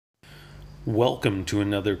Welcome to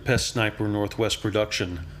another Pest Sniper Northwest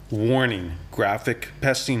production. Warning, graphic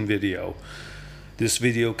pesting video. This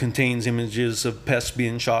video contains images of pests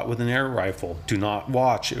being shot with an air rifle. Do not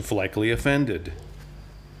watch if likely offended.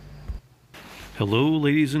 Hello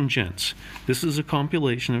ladies and gents. This is a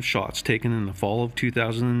compilation of shots taken in the fall of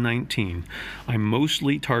 2019. I'm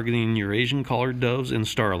mostly targeting Eurasian collared doves and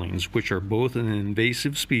starlings, which are both an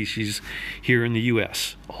invasive species here in the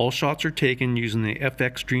US. All shots are taken using the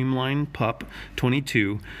FX Dreamline Pup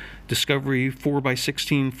 22 Discovery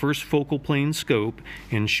 4x16 first focal plane scope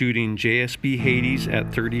and shooting JSB Hades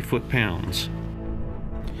at 30 foot-pounds.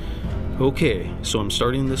 Okay, so I'm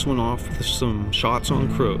starting this one off with some shots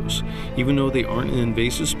on crows. Even though they aren't an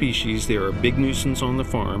invasive species, they are a big nuisance on the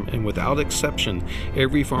farm, and without exception,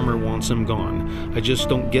 every farmer wants them gone. I just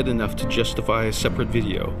don't get enough to justify a separate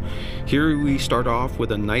video. Here we start off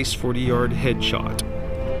with a nice 40-yard headshot.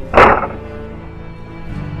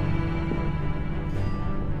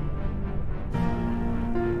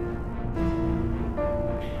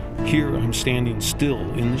 Here I'm standing still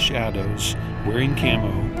in the shadows, wearing camo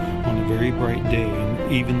on a very bright day,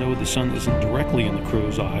 and even though the sun isn't directly in the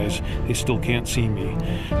crow's eyes, they still can't see me.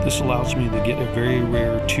 This allows me to get a very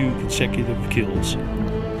rare 2 consecutive kills.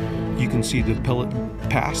 You can see the pellet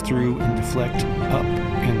pass through and deflect up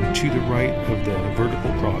and to the right of the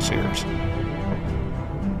vertical crosshairs.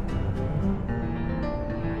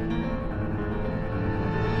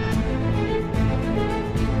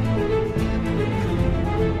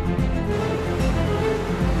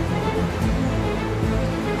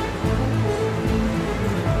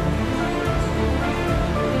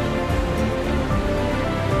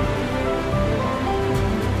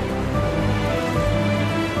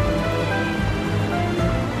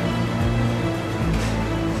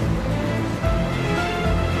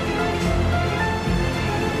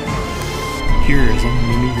 Here, as I'm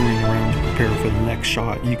maneuvering around to prepare for the next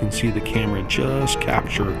shot, you can see the camera just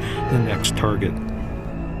capture the next target.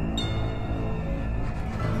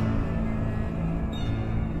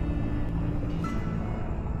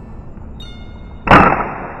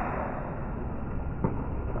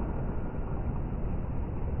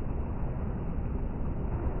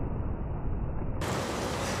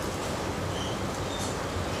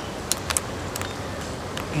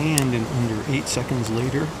 And in under 8 seconds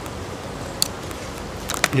later,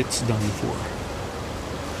 it's done for.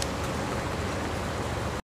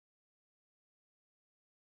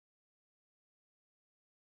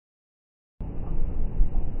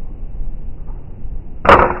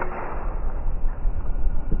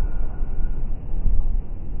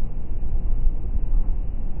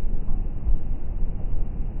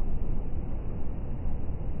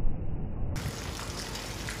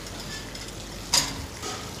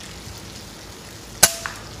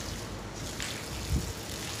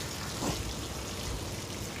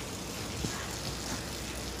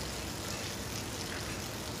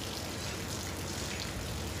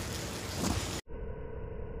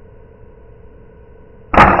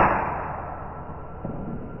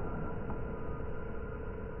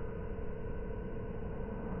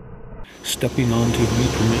 Stepping onto new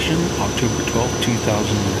permission, October 12,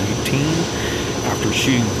 2019. After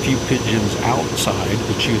shooting a few pigeons outside,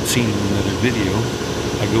 which you had seen in another video,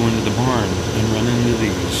 I go into the barn and run into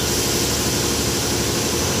these.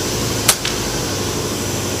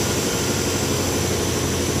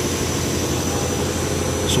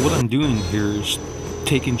 So what I'm doing here is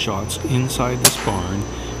taking shots inside this barn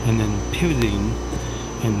and then pivoting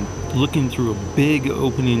and looking through a big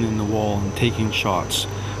opening in the wall and taking shots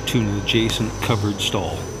to an adjacent covered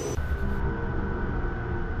stall.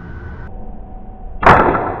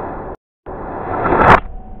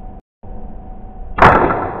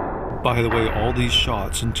 By the way, all these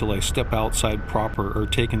shots until I step outside proper are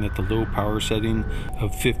taken at the low power setting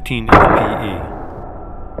of 15 FPE.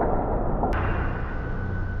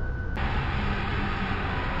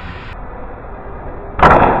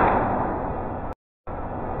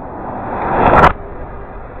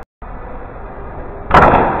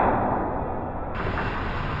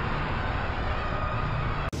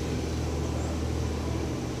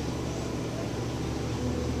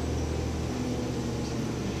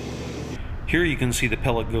 Here you can see the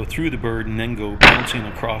pellet go through the bird and then go bouncing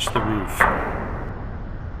across the roof.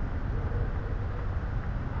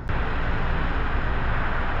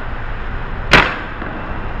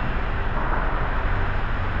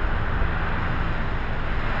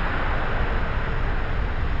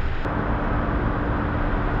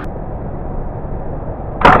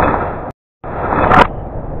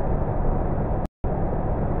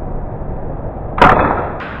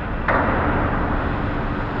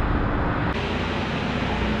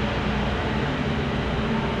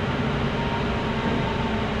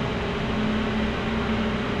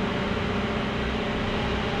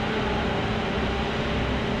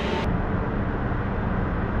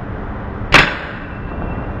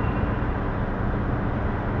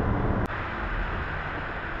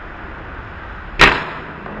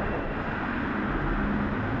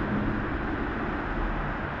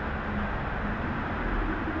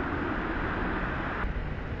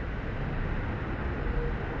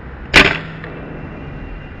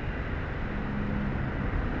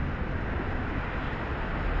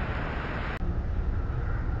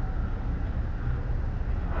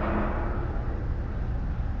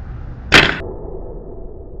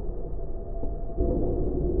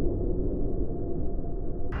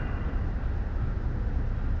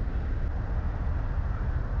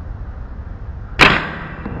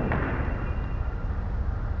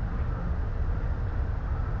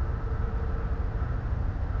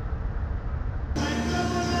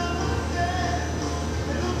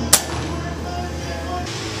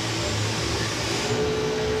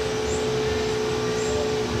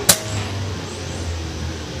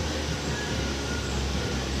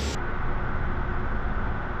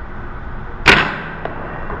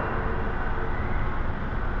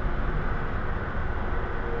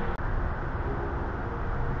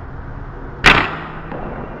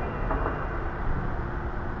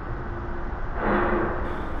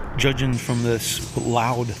 Judging from this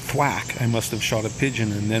loud thwack, I must have shot a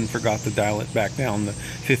pigeon and then forgot to dial it back down to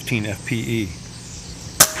 15 FPE.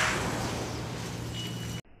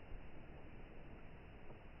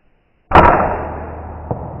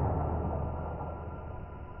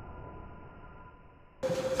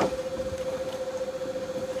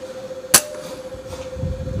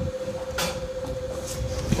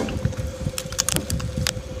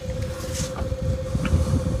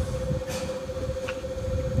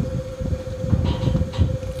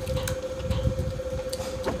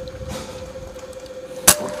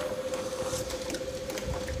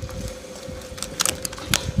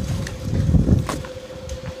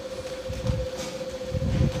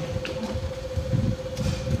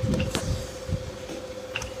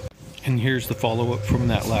 And here's the follow-up from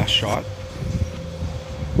that last shot.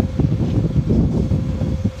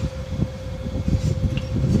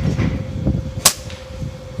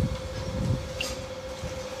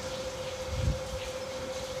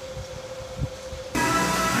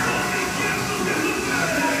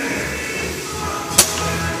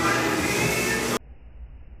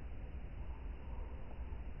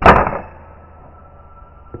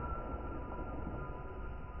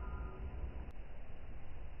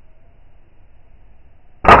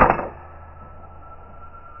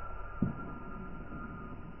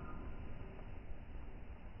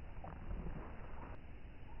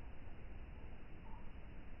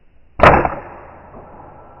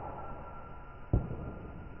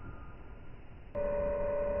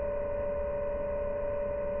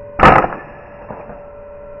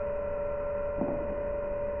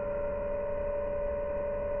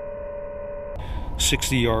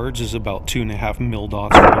 .60 yards is about 2.5 mil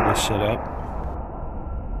dots for this setup.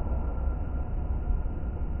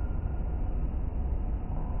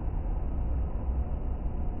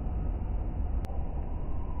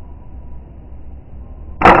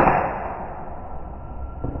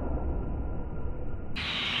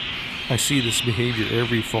 I see this behavior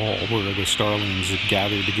every fall where the starlings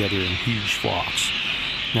gather together in huge flocks.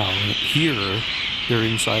 Now here, they're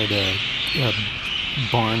inside a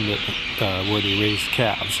barn that where they raised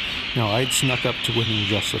calves. Now I'd snuck up to within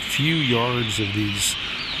just a few yards of these.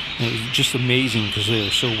 And it was just amazing because they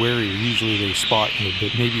are so wary. Usually they spot me,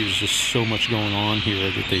 but maybe there's just so much going on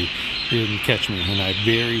here that they didn't catch me. And I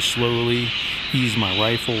very slowly eased my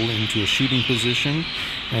rifle into a shooting position,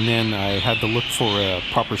 and then I had to look for a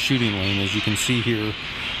proper shooting lane. As you can see here,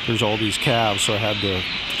 there's all these calves, so I had to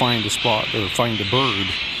find a spot or find a bird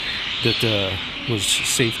that was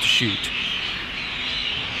safe to shoot.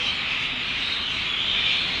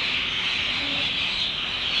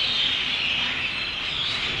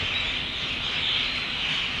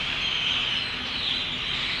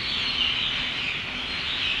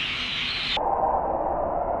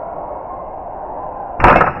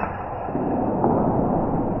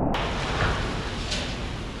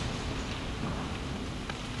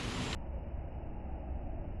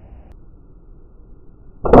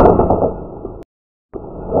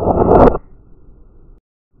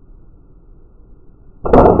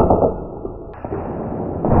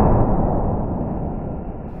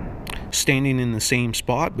 Standing in the same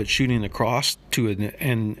spot but shooting across to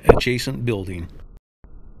an adjacent building.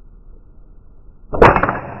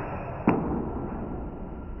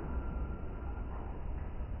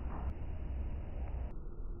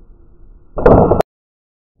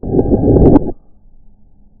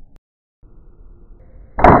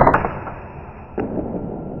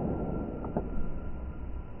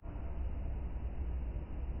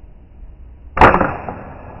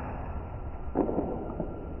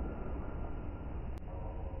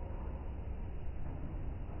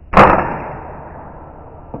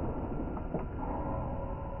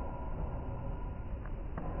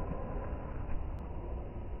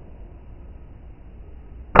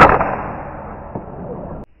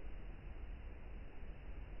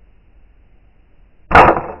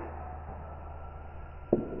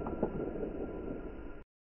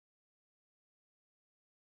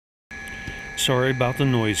 Sorry about the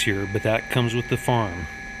noise here, but that comes with the farm.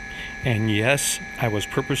 And yes, I was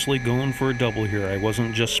purposely going for a double here. I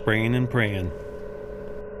wasn't just spraying and praying.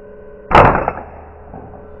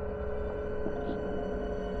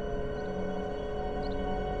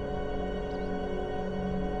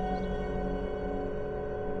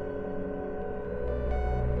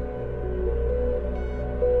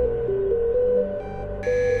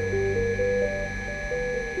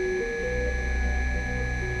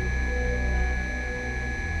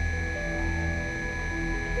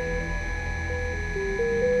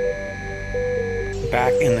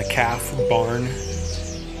 Back in the calf barn.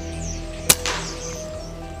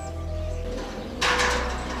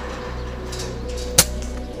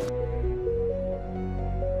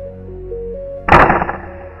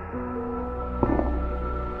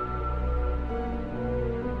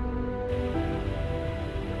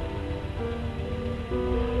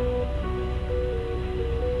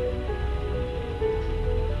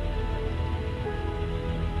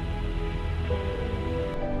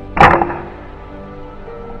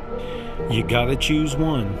 You gotta choose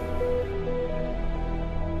one.